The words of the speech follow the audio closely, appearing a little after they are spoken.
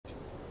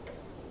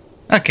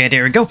Okay,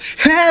 there we go.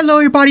 Hello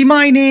everybody,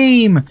 my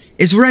name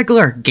is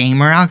Regular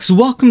Gamer Alex.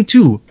 Welcome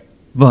to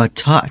The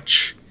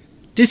Touch.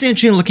 This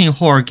interesting looking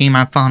horror game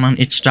I found on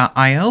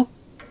itch.io.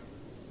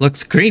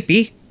 Looks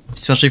creepy,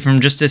 especially from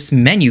just this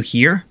menu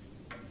here.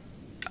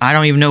 I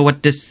don't even know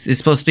what this is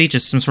supposed to be,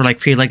 just some sort of like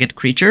three-legged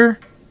creature?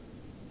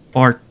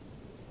 Or...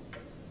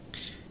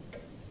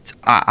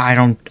 I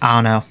don't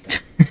know.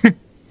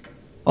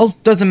 Oh,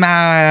 doesn't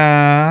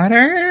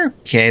matter.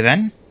 Okay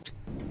then.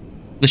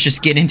 Let's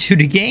just get into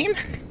the game.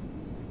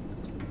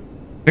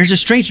 There's a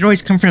strange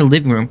noise coming from the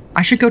living room.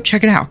 I should go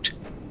check it out.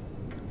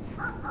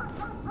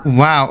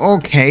 Wow,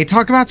 okay,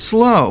 talk about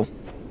slow.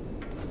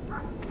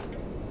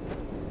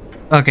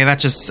 Okay,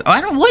 that's just...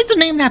 I don't... What's the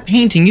name of that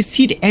painting? You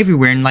see it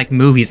everywhere in, like,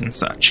 movies and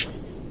such.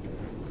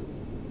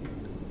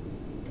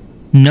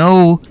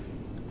 No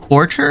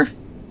quarter?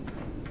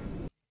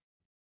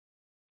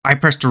 I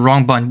pressed the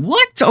wrong button.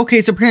 What?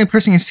 Okay, so apparently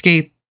pressing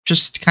escape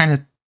just kind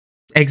of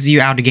exits you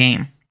out of the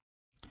game.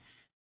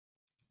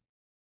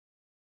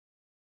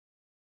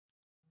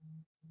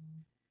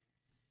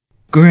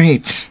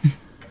 Great.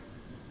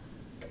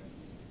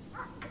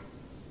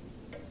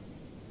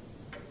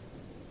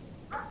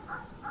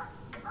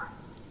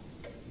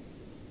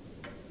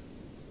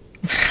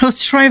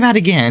 Let's try that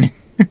again.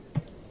 We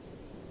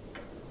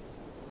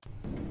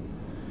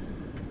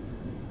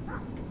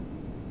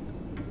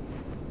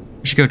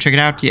should go check it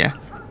out, yeah.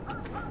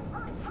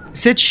 It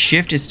said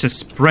shift is to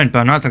sprint, but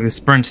I'm not exactly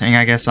sprinting.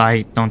 I guess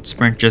I don't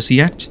sprint just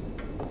yet.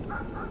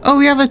 Oh,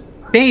 we have a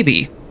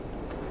baby.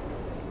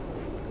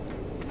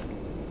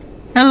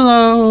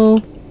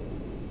 Hello.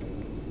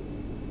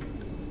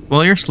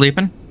 Well, you're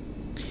sleeping.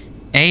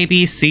 A,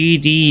 B, C,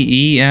 D,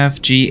 E,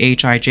 F, G,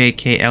 H, I, J,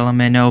 K, L,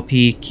 M, N, O,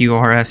 P, Q,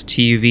 R, S,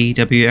 T, U, V,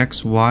 W,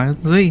 X, Y,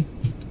 Z.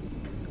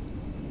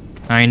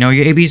 I know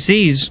your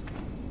ABCs.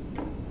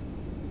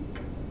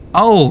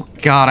 Oh,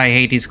 God, I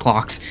hate these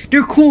clocks.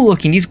 They're cool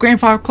looking. These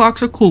grandfather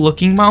clocks are cool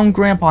looking. My own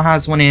grandpa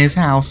has one in his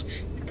house.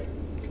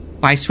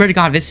 But I swear to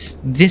God,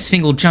 this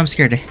thing will jump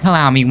scare the hell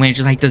out of me when it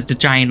just, like, does the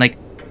giant, like,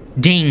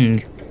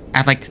 ding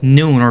at, like,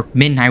 noon or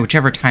midnight,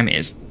 whichever time it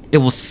is. It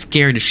will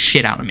scare the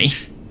shit out of me.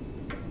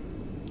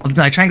 I'll be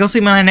like, try and go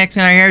sleep my next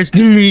and I hear is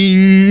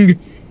ding.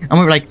 And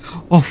we're like,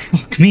 oh,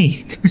 fuck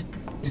me.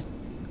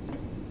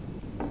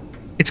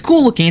 It's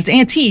cool looking. It's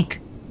antique.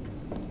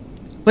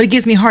 But it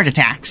gives me heart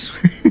attacks.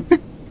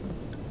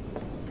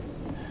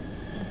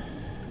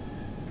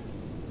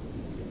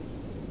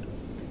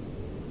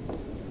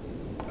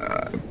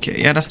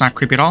 Okay, yeah, that's not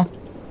creepy at all.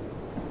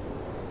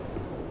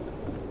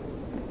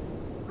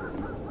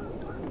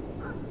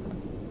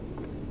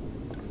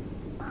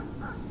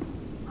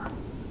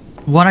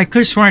 What I could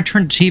have sworn I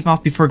turned the TV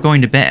off before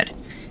going to bed.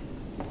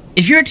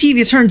 If your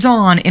TV turns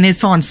on and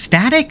it's on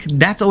static,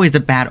 that's always a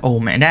bad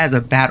omen. That is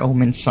a bad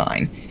omen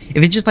sign. If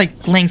it's just like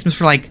playing some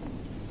sort of like,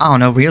 I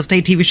don't know, real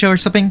estate TV show or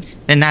something,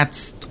 then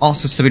that's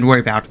also something to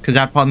worry about, because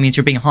that probably means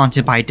you're being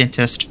haunted by a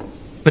dentist.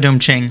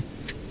 Badum-ching.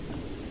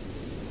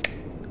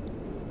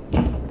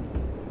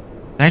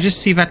 Did I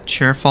just see that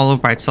chair fall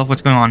over by itself?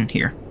 What's going on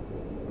here?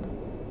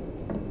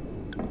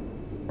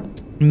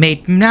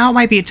 Mate, now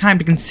might be a time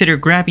to consider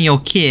grabbing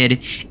your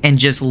kid and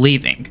just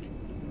leaving.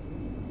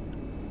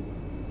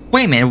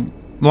 Wait a minute,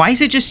 why is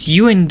it just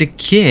you and the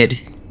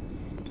kid?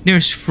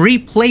 There's free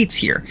plates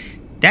here.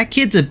 That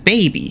kid's a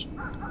baby.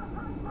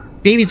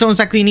 Babies don't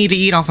exactly need to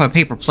eat off of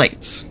paper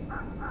plates.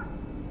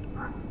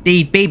 They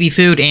eat baby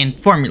food and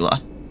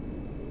formula.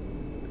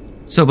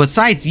 So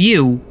besides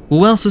you,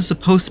 who else is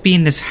supposed to be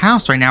in this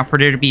house right now for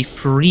there to be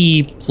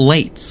free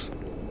plates?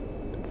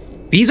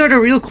 These are the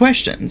real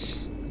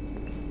questions.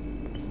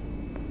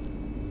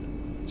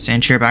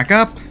 Stand chair back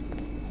up.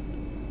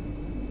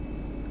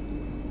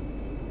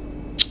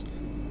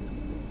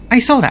 I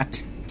saw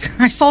that.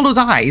 I saw those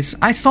eyes.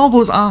 I saw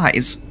those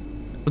eyes.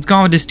 What's going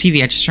on with this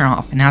TV? I just turned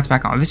off and now it's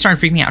back on. It's starting to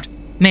freak me out.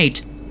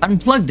 Mate,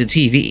 unplug the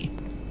TV.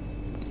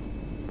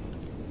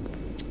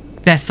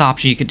 Best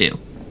option you could do.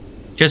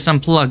 Just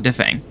unplug the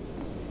thing.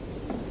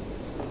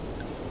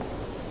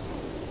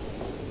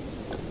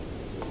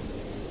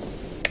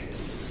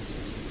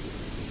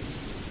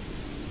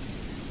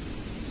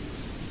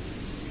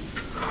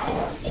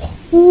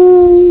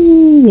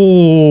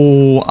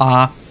 Ooh,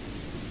 oh!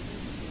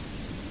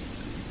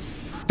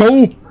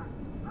 I'm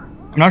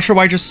not sure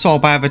what I just saw,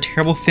 but I have a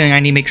terrible feeling I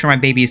need to make sure my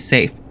baby is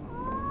safe.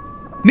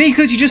 Maybe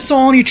because you just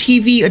saw on your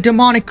TV a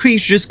demonic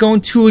creature just go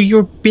into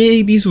your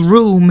baby's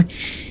room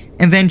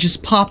and then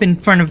just pop in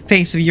front of the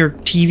face of your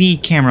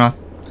TV camera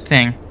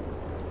thing.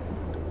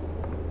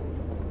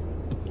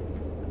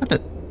 What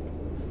the?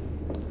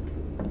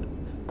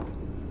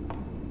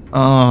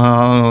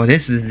 Oh,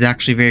 this is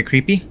actually very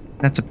creepy.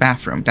 That's a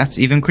bathroom. That's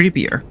even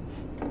creepier.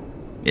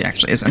 It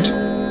actually isn't.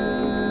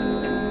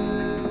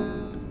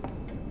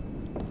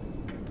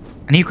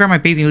 I need to grab my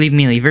baby and leave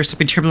immediately. There's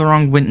something terribly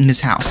wrong in this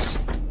house.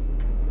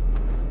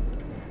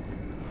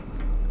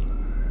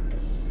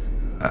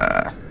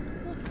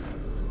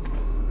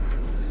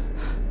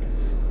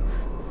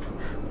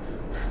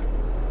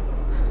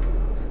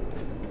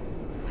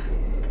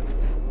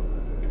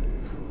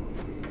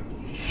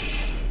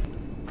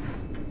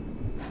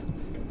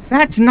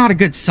 That's not a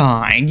good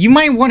sign. You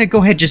might want to go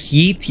ahead and just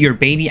yeet your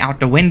baby out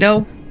the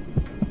window.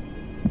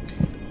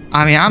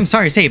 I mean, I'm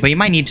sorry to say it, but you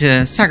might need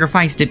to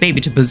sacrifice the baby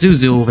to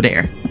Pazuzu over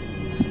there.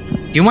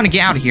 If you want to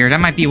get out of here, that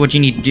might be what you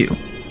need to do.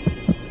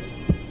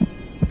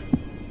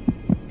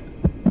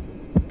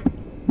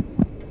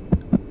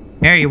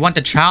 Mary, you want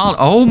the child?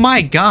 Oh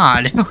my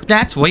god.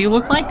 That's what you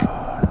look like?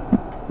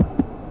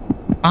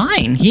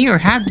 Fine, here,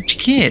 have the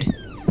kid.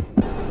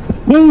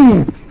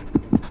 Ooh!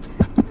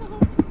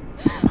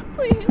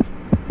 Please.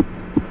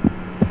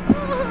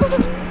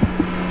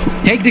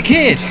 Take the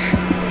kid!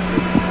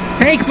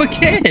 Take the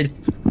kid!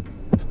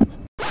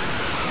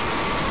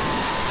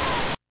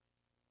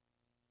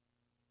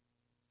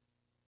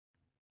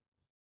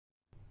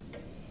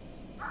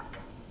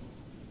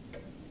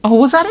 Oh,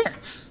 was that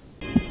it?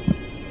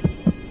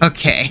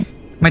 Okay.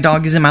 My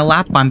dog is in my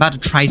lap, but I'm about to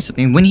try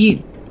something. When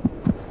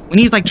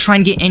he's like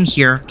trying to get in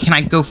here, can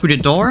I go through the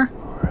door?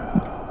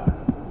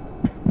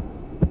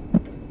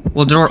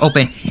 Will the door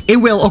open? It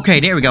will. Okay,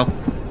 there we go.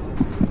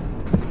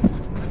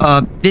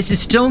 This is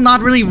still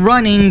not really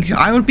running.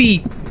 I'd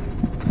be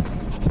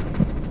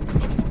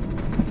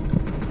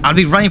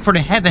running for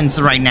the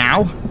heavens right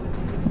now.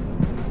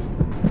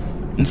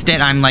 Instead,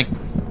 I'm like...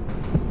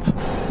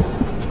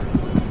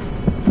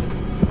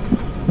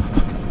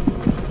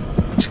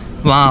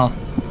 Wow.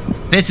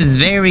 This is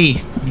very,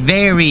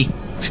 very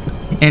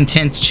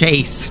intense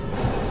chase.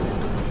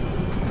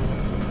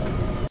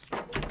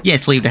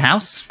 Yes, leave the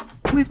house.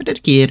 Wait for the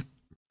kid.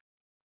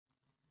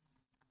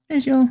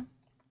 There's your...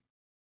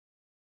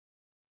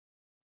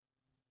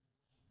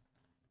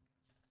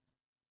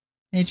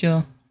 There's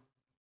your...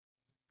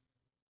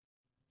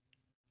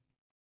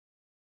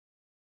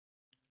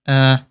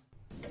 Oh,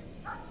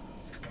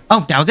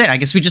 that was it. I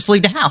guess we just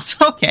leave the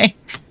house. Okay.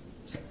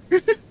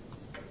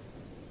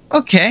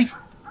 Okay.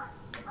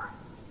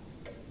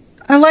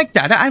 I like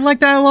that. I like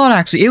that a lot,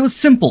 actually. It was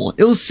simple.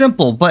 It was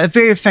simple, but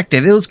very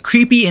effective. It was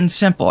creepy and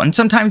simple. And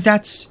sometimes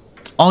that's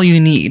all you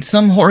need.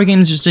 Some horror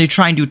games just they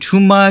try and do too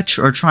much,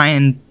 or try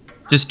and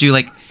just do,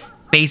 like,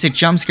 basic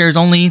jump scares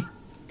only,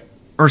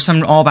 or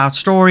some all-about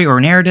story or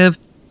narrative.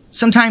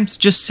 Sometimes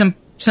just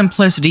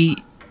simplicity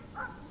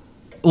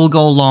will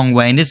go a long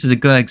way, and this is a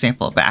good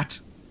example of that.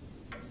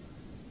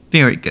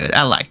 Very good.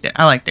 I liked it.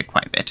 I liked it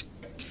quite a bit.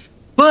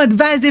 But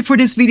that is it for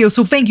this video,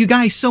 so thank you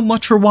guys so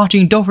much for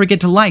watching. Don't forget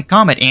to like,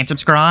 comment, and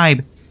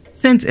subscribe,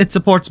 since it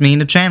supports me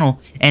and the channel.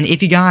 And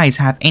if you guys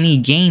have any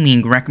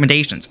gaming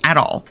recommendations at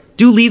all,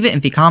 do leave it in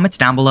the comments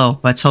down below.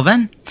 But till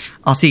then,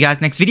 I'll see you guys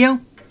next video.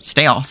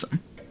 Stay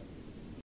awesome.